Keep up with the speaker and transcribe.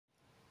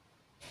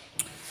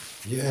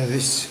Yeah,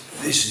 this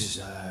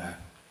is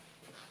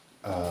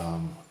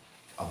I'm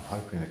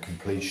hoping a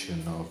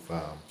completion of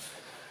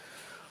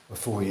a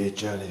 4 year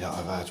journey that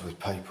I've had with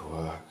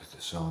paperwork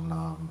that's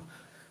on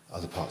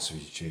other parts of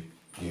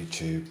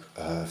YouTube.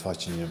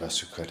 Fighting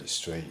Universal Credit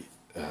Street.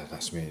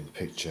 That's me in the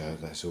picture.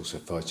 There's also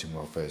Fighting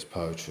Welfare's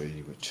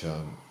Poetry, which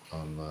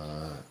I'm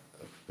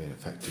being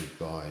affected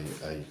by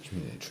a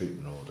community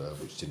treatment order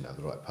which didn't have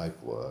the right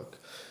paperwork,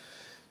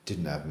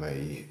 didn't have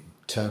me,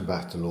 turned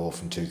back the law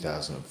from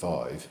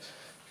 2005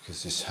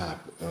 because this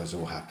has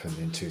all happened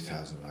in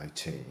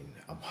 2018.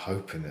 I'm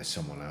hoping there's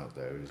someone out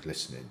there who's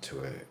listening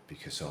to it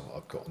because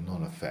I've got a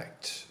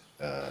non-effect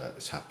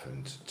that's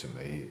happened to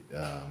me.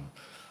 I'm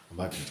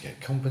hoping to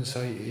get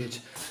compensated.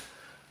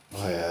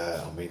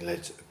 I'm being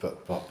led,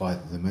 but by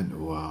the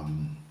mental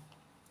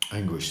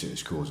anguish that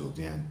it's caused, or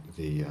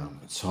the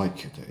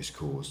psyche that it's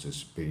caused,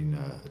 has been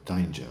a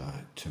danger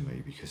to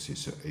me because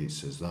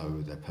it's as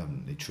though they're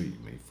permanently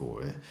treating me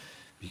for it,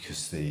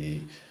 because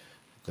the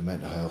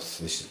mental health,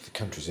 this is the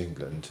country's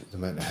England, the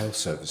mental health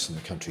service in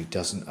the country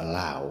doesn't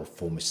allow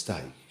for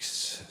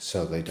mistakes,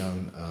 so they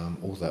don't.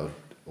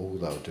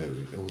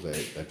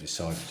 They've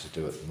decided to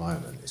do at the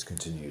moment is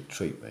continue to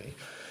treat me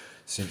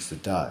since the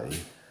day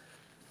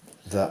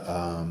that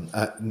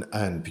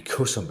and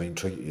because I'm being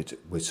treated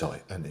with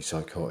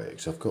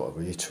antipsychotics, I've got to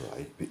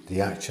reiterate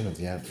the action of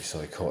the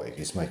antipsychotic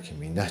is making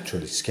me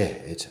naturally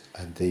scared,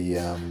 and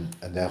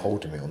they're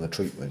holding me on the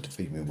treatment to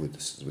feed me with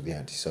the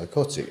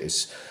antipsychotic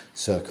is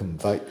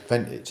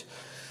circumvented.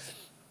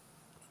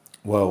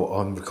 Well,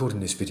 I'm recording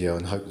this video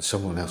and hope that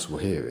someone else will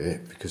hear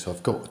it because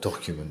I've got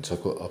documents.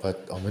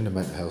 I'm in a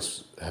mental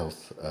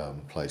health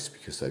place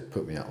because they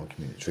put me out on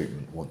community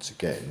treatment once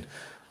again.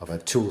 I've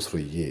had 2 or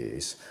 3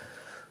 years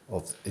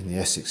in the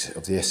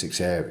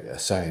Essex area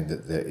saying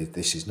that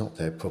this is not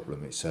their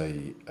problem. It's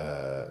a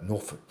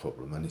Norfolk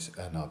problem, and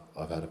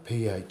I've had a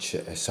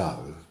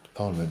PHSO,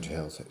 Parliamentary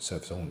Health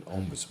Service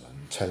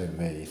Ombudsman, telling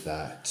me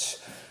that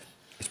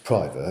it's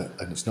private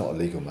and it's not a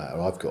legal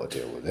matter. I've got to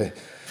deal with it.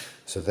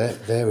 So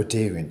they're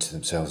adhering to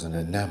themselves and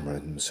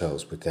enamouring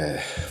themselves with their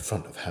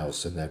front of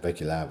house and their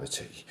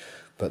regularity,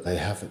 but they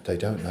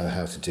don't know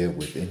how to deal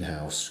with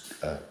in-house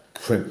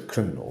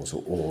criminals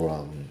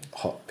or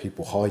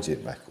people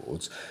hiding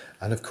records.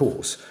 And of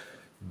course,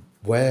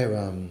 where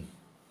I'm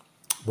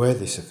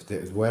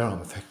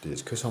affected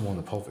is because I'm on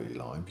the poverty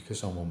line,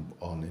 because I'm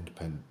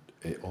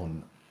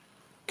on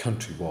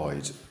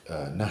countrywide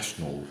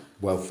national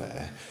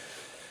welfare.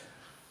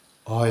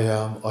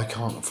 I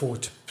can't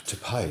afford to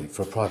pay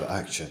for a private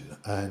action,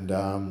 and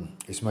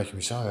it's making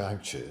me so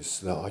anxious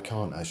that I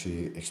can't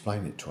actually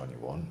explain it to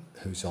anyone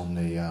who's on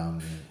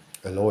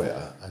a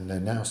lawyer, and they're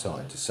now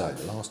starting to say,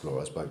 the last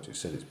lawyer I spoke to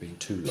said it's been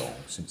too long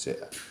since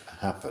it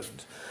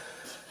happened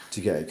to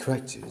get it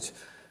corrected.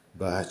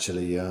 But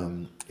actually,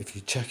 if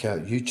you check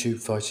out YouTube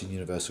Fighting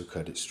Universal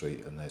Credit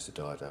Street, and there's a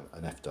diagram,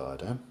 an F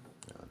diagram,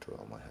 I'll draw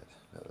it on my head,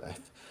 little F.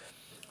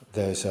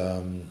 There's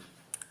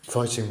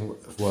Fighting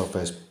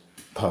Welfare's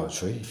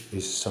Poetry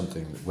is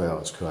something where I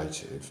was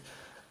creative,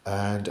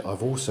 and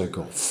I've also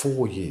got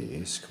 4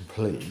 years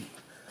complete,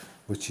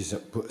 which is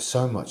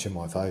so much in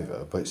my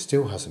favour, but it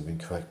still hasn't been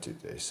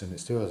corrected, this, and it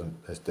still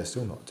hasn't. They're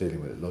still not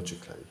dealing with it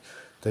logically.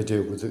 They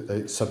deal with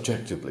it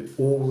subjectively,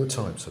 all the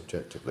time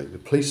subjectively. The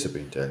police have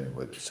been dealing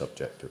with it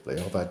subjectively.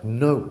 I've had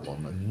no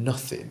one and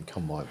nothing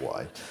come my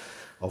way.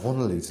 I want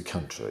to leave the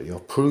country.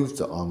 I've proved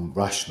that I'm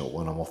rational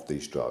when I'm off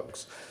these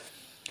drugs.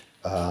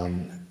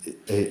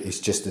 It's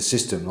just the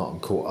system that I'm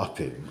caught up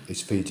in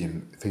is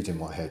feeding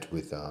my head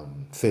with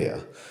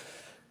fear.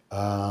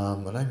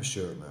 My name is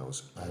Stuart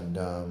Mills, and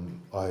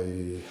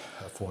I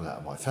have fallen out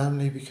of my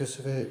family because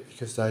of it,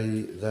 because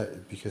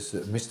because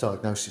the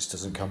misdiagnosis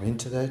doesn't come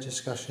into their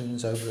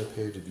discussions over a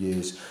period of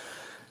years,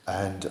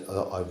 and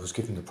I was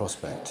given the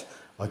prospect.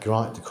 I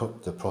got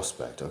the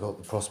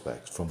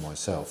prospect from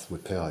myself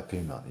with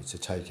PIP money to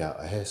take out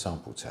a hair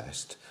sample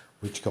test,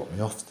 which got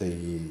me off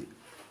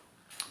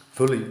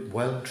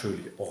well and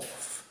truly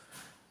off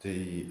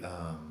the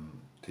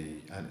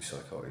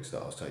antipsychotics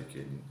that I was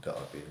taking, that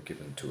I've been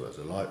given to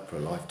for a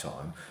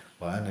lifetime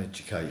by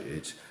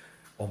uneducated,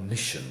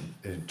 omniscient,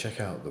 and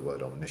check out the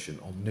word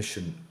omniscient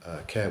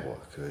care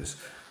workers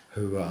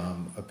who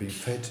have been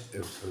fed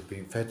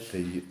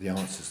the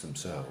answers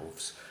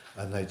themselves,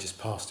 and they just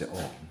passed it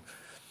on.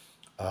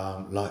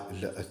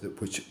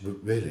 Which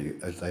really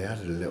they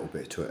added a little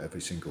bit to it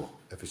every single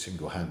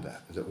hand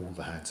that all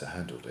the hands that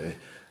handled it,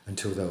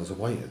 until there was a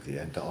weight at the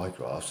end that I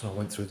grasped and I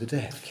went through the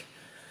deck.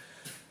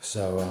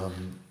 So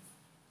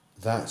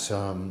that's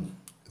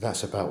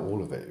about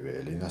all of it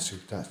really. And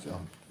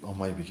I'll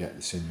maybe get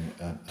this in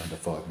under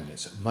 5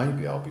 minutes.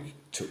 Maybe I'll be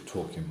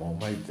talking more.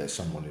 Maybe there's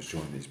someone who's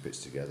joined these bits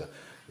together.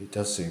 It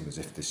does seem as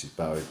if this is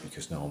buried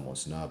because no one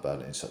wants to know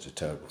about it. It's such a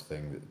terrible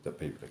thing that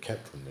people are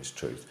kept from this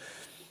truth.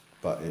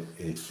 But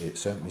it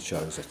certainly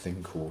shows a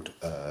thing called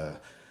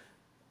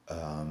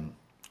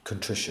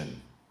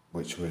contrition,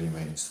 which really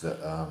means that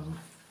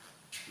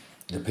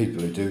the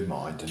people who do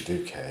mind and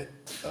do care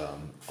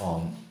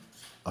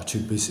are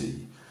too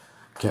busy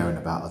caring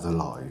about other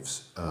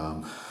lives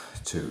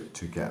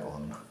to get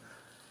on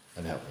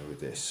and help me with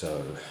this.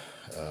 So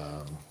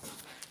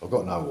I've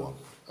got no one,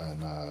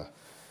 and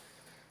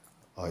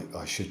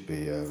I should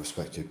be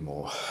respected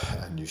more,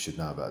 and you should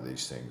know about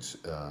these things.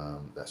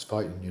 That's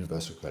Fighting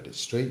Universal Credit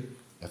Street,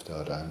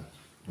 F-D-A-M,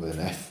 with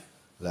an F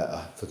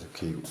letter for the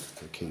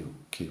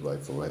keyway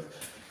for it,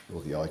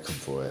 or the icon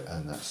for it,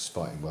 and that's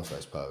Fighting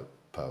Welfare's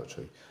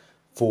Poetry.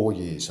 4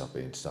 years I've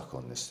been stuck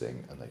on this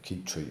thing, and they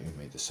keep treating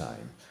me the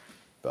same.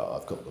 But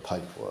I've got the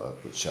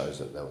paperwork which shows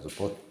that there was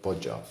a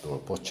bodge up or a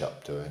botch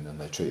up doing, and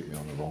they treated me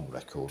on the wrong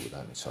record with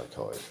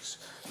antipsychotics.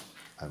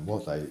 And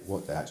what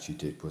they actually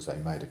did was they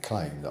made a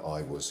claim that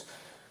I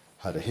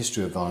had a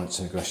history of violence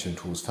and aggression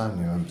towards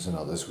family members and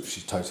others, which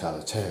is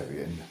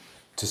totalitarian,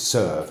 to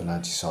serve an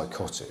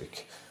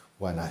antipsychotic,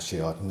 when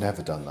actually I'd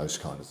never done those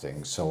kind of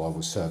things. So I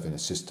was serving a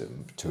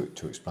system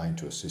to explain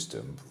to a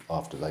system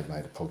after they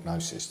made a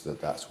prognosis that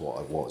that's what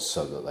I was,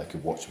 so that they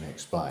could watch me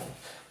explain.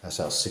 That's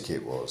how sick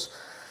it was.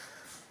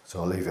 So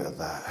I'll leave it at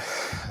that.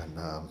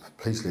 And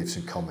please leave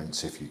some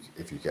comments if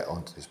you get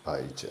onto this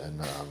page, and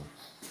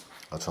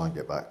I'll try and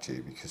get back to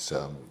you, because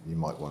you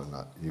might want to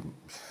know.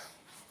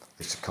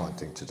 It's a kind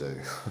thing to do.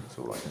 That's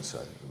all I can say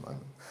at the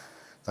moment.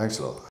 Thanks a lot.